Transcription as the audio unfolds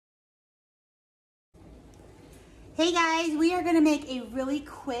Hey guys, we are gonna make a really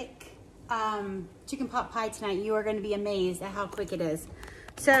quick chicken pot pie tonight. You are gonna be amazed at how quick it is.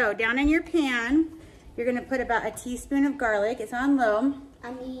 So down in your pan, you're gonna put about a teaspoon of garlic. It's on low.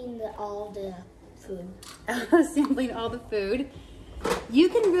 I'm eating all the food. Sampling all the food. You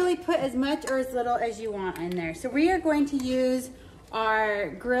can really put as much or as little as you want in there. So we are going to use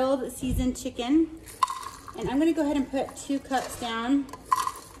our grilled seasoned chicken. And I'm gonna go ahead and put 2 cups down.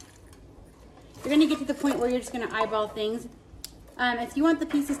 You're gonna get to the point where you're just gonna eyeball things. If you want the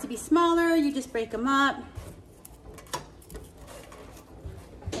pieces to be smaller, you just break them up.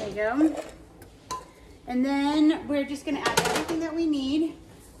 There you go. And then we're just gonna add everything that we need.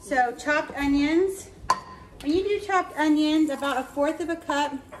 So chopped onions. When you do chopped onions, about 1/4 of a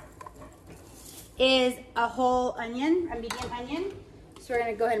cup is a whole onion, a medium onion. So we're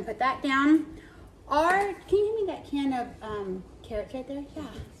gonna go ahead and put that down. Can you hand me that can of carrots right there? Yeah.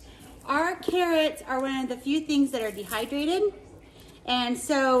 Our carrots are one of the few things that are dehydrated, and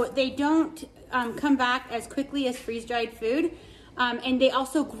so they don't come back as quickly as freeze-dried food, and they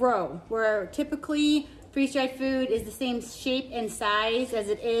also grow, where typically freeze-dried food is the same shape and size as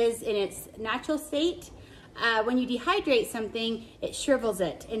it is in its natural state. When you dehydrate something, it shrivels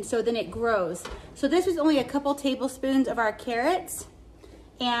it, and so then it grows. So this was only a couple tablespoons of our carrots,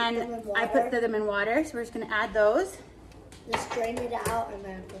 and I put them in water, so we're just gonna add those. Just drain it out and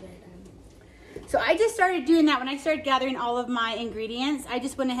then put it in. So I just started doing that when I started gathering all of my ingredients. I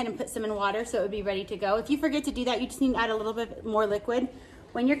just went ahead and put some in water so it would be ready to go. If you forget to do that, you just need to add a little bit more liquid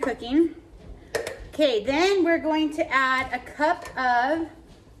when you're cooking. Okay, then we're going to add a cup of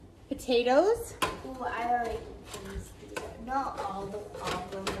potatoes. Ooh, I already used these. Not all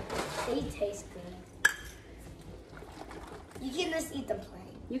of them. They taste good. You can just eat them plain.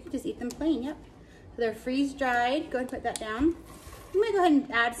 You can just eat them plain, yep. So they're freeze-dried. Go ahead and put that down. I'm gonna go ahead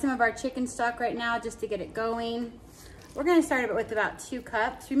and add some of our chicken stock right now just to get it going. We're gonna start it with about 2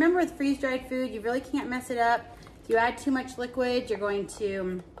 cups. Remember, with freeze-dried food, you really can't mess it up. If you add too much liquid, you're going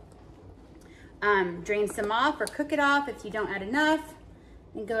to drain some off or cook it off. If you don't add enough,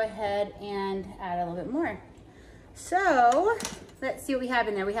 then go ahead and add a little bit more. So let's see what we have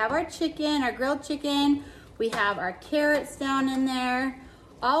in there. We have our chicken, our grilled chicken. We have our carrots down in there.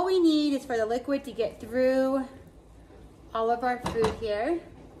 All we need is for the liquid to get through all of our food here.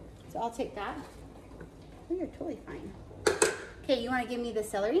 So I'll take that. Oh, you're totally fine. Okay, you want to give me the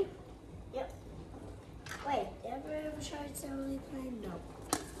celery? Yep. Wait, ever tried celery plain? No.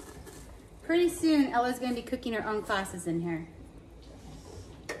 Pretty soon, Ella's going to be cooking her own classes in here.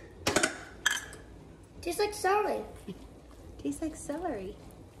 Tastes like celery. Tastes like celery.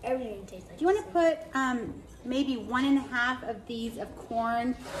 Everything tastes like Do you want to put maybe 1½ of these of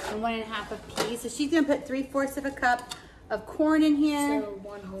corn and 1½ of peas? So she's going to put 3/4 of a cup of corn in here. So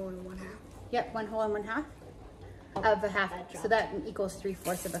 1 whole and 1/2. Yep, 1 whole and 1/2 of a half. So that equals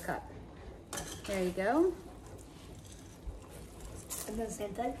 3/4 of a cup. There you go. And then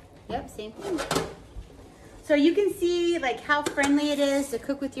same thing? Yep, same thing. So you can see like how friendly it is to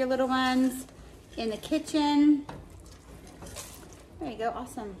cook with your little ones in the kitchen. There you go,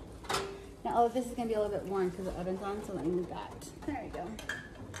 awesome. Now, this is gonna be a little bit warm because the oven's on, so let me move that. There you go.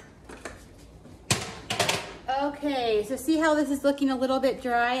 Okay, so see how this is looking a little bit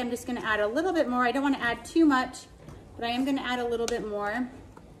dry? I'm just gonna add a little bit more. I don't wanna add too much, but I am gonna add a little bit more.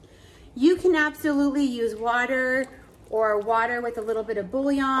 You can absolutely use water or water with a little bit of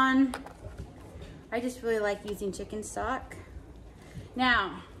bouillon. I just really like using chicken stock.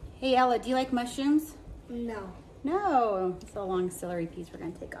 Now, hey Ella, do you like mushrooms? No. No, it's a long celery piece we're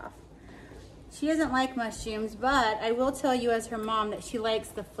gonna take off. She doesn't like mushrooms, but I will tell you as her mom that she likes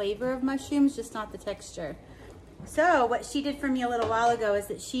the flavor of mushrooms, just not the texture. So what she did for me a little while ago is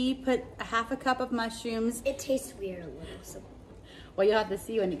that she put a ½ cup of mushrooms. It tastes weird a little. So. Well, you'll have to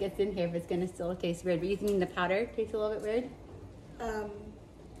see when it gets in here if it's gonna still taste weird. But you think the powder tastes a little bit weird?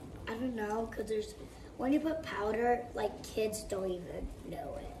 I don't know, because when you put powder, like kids don't even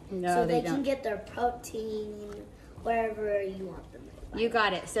know it. No, so they can don't. get their protein wherever you want them. You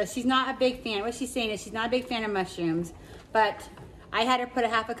got it. So she's not a big fan. What she's saying is she's not a big fan of mushrooms, but I had her put a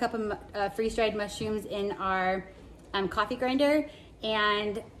 ½ cup of freeze-dried mushrooms in our coffee grinder,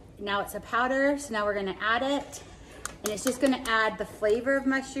 and now it's a powder. So now we're gonna add it, and it's just gonna add the flavor of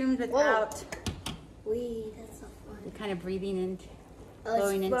mushrooms without that's so fun. the kind of breathing and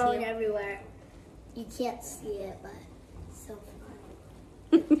blowing into you. Everywhere. You can't see it, but it's so fun.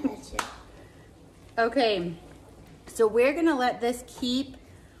 Touch it. Okay. So we're gonna let this keep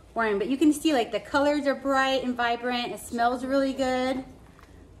warming, but you can see like the colors are bright and vibrant. It smells really good.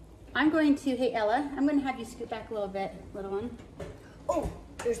 I'm going to, hey Ella, I'm gonna have you scoot back a little bit, little one. Oh,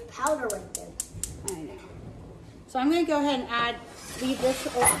 there's powder right there. I know. So I'm gonna go ahead and leave this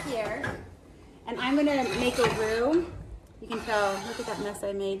over here. And I'm gonna make a roux. You can tell, look at that mess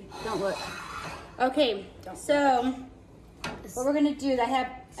I made. Don't look. Okay, so what we're gonna do is I have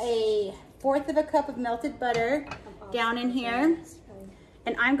a 1/4 of a cup of melted butter down in here.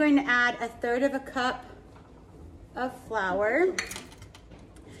 And I'm going to add a 1/3 of a cup of flour.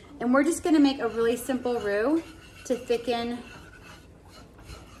 And we're just gonna make a really simple roux to thicken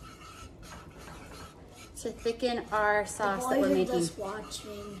our sauce that we're making. Just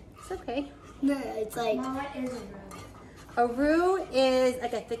watching. It's okay. No, it's like. Mom, what is a roux? A roux is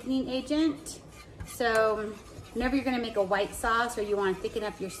like a thickening agent. So whenever you're gonna make a white sauce or you wanna thicken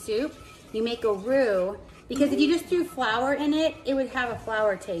up your soup, you make a roux. Because if you just threw flour in it, it would have a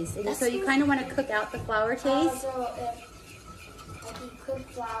flour taste. And so you kind of want to cook out the flour taste. So if like you cook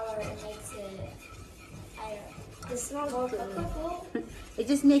flour, it makes it, I don't know, it smells good. It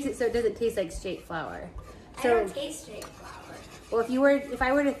just makes it so it doesn't taste like straight flour. I So, don't taste straight flour. well, if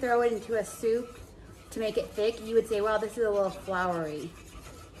I were to throw it into a soup to make it thick, you would say, well, this is a little floury.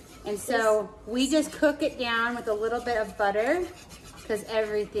 And so we just cook it down with a little bit of butter, because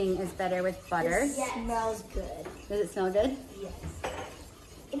everything is better with butter. It smells good. Does it smell good? Yes.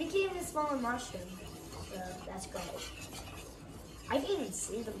 And you can even smell the mushroom, so that's great. I can even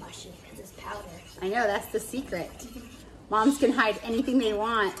see the mushroom because it's powder. I know, that's the secret. Moms can hide anything they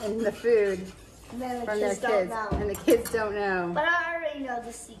want in the food And then the from their kids kids, don't know. and the kids don't know. But I already know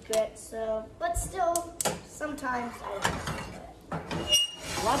the secret, so, but still, sometimes I don't know it.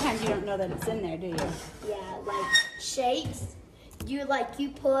 A lot of times you don't know that it's in there, do you? Yeah, like shakes. You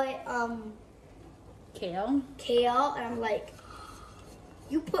put Kale. kale, and I'm like,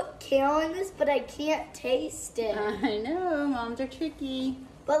 you put kale in this, but I can't taste it. I know, moms are tricky.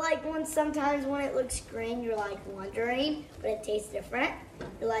 But like sometimes when it looks green, you're like wondering, but it tastes different.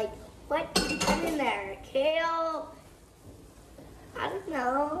 You're like, what did you put in there? Kale? I don't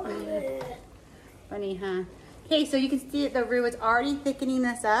know. Funny, huh? Okay, so you can see that the roux is already thickening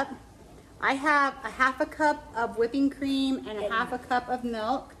this up. I have a 1/2 cup of whipping cream and a 1/2 cup of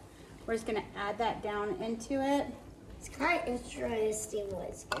milk. We're just gonna add that down into it. It's kind of interesting what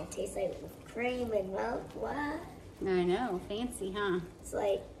it's gonna taste like with cream and milk. What? I know, fancy, huh? It's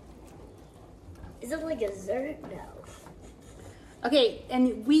like, is it like dessert? No. Okay,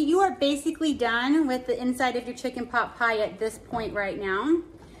 and you are basically done with the inside of your chicken pot pie at this point right now.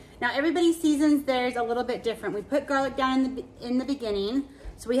 Now everybody seasons theirs a little bit different. We put garlic down in the beginning,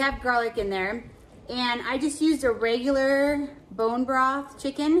 so we have garlic in there. And I just used a regular bone broth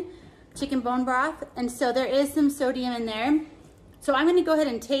chicken bone broth, and so there is some sodium in there. So I'm gonna go ahead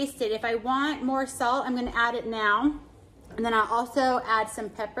and taste it. If I want more salt, I'm gonna add it now. And then I'll also add some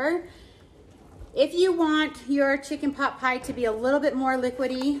pepper. If you want your chicken pot pie to be a little bit more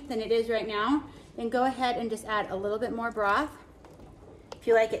liquidy than it is right now, then go ahead and just add a little bit more broth. If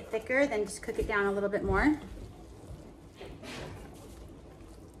you like it thicker, then just cook it down a little bit more.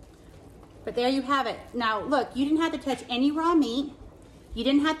 But there you have it. Now look, you didn't have to touch any raw meat. You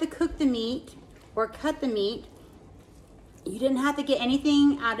didn't have to cook the meat or cut the meat. You didn't have to get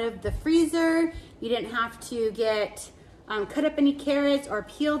anything out of the freezer. You didn't have to cut up any carrots or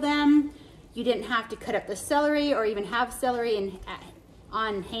peel them. You didn't have to cut up the celery or even have celery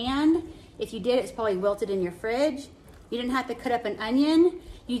on hand. If you did, it's probably wilted in your fridge. You didn't have to cut up an onion.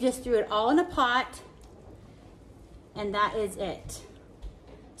 You just threw it all in a pot, and that is it.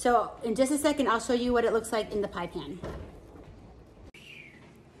 So in just a second, I'll show you what it looks like in the pie pan.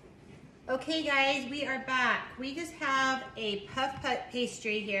 Okay guys, we are back. We just have a puff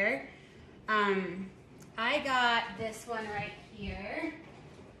pastry here. I got this one right here.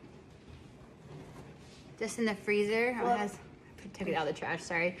 Just in the freezer. Oh, I took it out of the trash,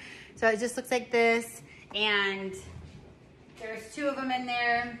 sorry. So it just looks like this, and there's 2 of them in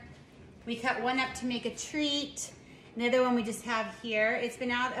there. We cut one up to make a treat. And the other one we just have here. It's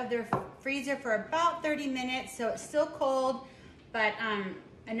been out of the freezer for about 30 minutes, so it's still cold, but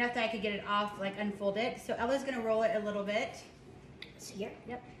enough that I could get it off, like unfold it. So Ella's gonna roll it a little bit. So here?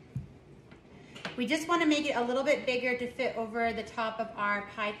 Yep. We just wanna make it a little bit bigger to fit over the top of our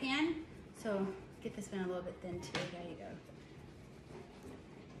pie pan. So get this one a little bit thin too, there you go.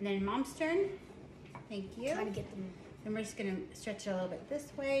 And then Mom's turn. Thank you. Trying to get them. And we're just gonna stretch it a little bit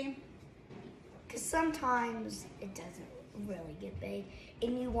this way. Because sometimes it doesn't really get big.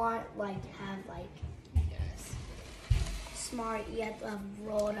 And you want have smart, you have to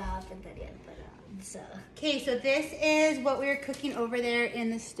roll it up and then you have to put it on. So. Okay, so this is what we're cooking over there in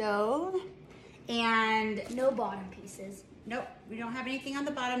the stove. And no bottom pieces. Nope, we don't have anything on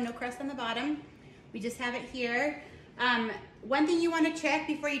the bottom, no crust on the bottom. We just have it here. One thing you want to check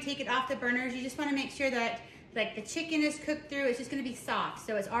before you take it off the burners, you just want to make sure that like the chicken is cooked through. It's just gonna be soft.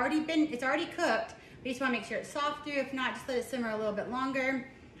 So it's already cooked. We just wanna make sure it's soft through. If not, just let it simmer a little bit longer.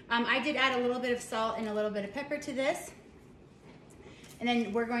 I did add a little bit of salt and a little bit of pepper to this. And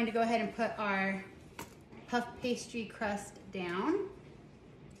then we're going to go ahead and put our puff pastry crust down.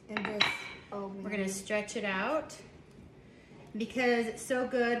 And this, we're gonna stretch it out. Because it's so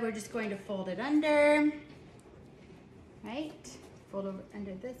good, we're just going to fold it under, right? Fold over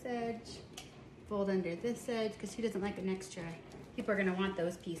under this edge, fold under this edge, because who doesn't like an extra? People are gonna want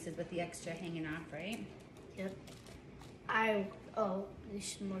those pieces with the extra hanging off, right? Yep.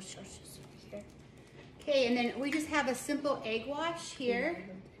 There's more sauces over here. Okay, and then we just have a simple egg wash here.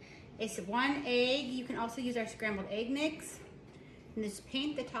 It's 1 egg. You can also use our scrambled egg mix. And just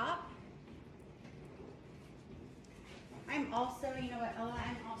paint the top. I'm also, you know what, Ella,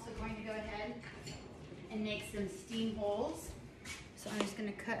 I'm also going to go ahead and make some steam holes. So I'm just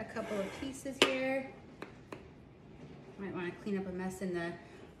gonna cut a couple of pieces here. Might wanna clean up a mess in the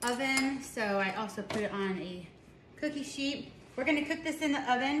oven. So I also put it on a cookie sheet. We're gonna cook this in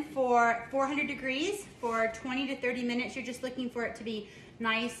the oven for 400 degrees for 20 to 30 minutes. You're just looking for it to be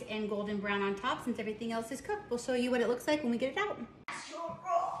nice and golden brown on top since everything else is cooked. We'll show you what it looks like when we get it out.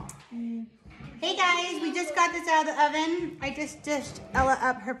 Hey guys, we just got this out of the oven. I just dished Ella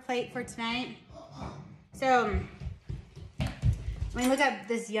up her plate for tonight. So, I mean, look at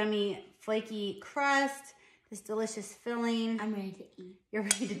this yummy flaky crust, this delicious filling. I'm ready to eat. You're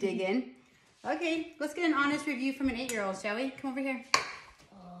ready to dig in? Okay, let's get an honest review from an 8-year-old, shall we? Come over here.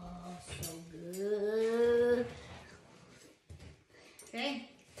 Oh, so good. Okay,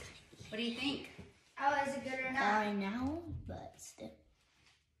 what do you think? Oh, is it good or not? I know, but still.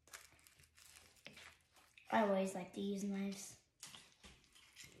 I always like to use knives.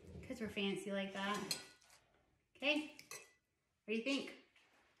 Because we're fancy like that. Okay, what do you think?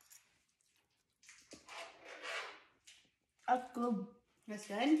 That's good. That's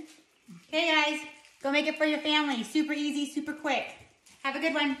good? Okay guys, go make it for your family. Super easy, super quick. Have a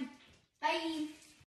good one. Bye.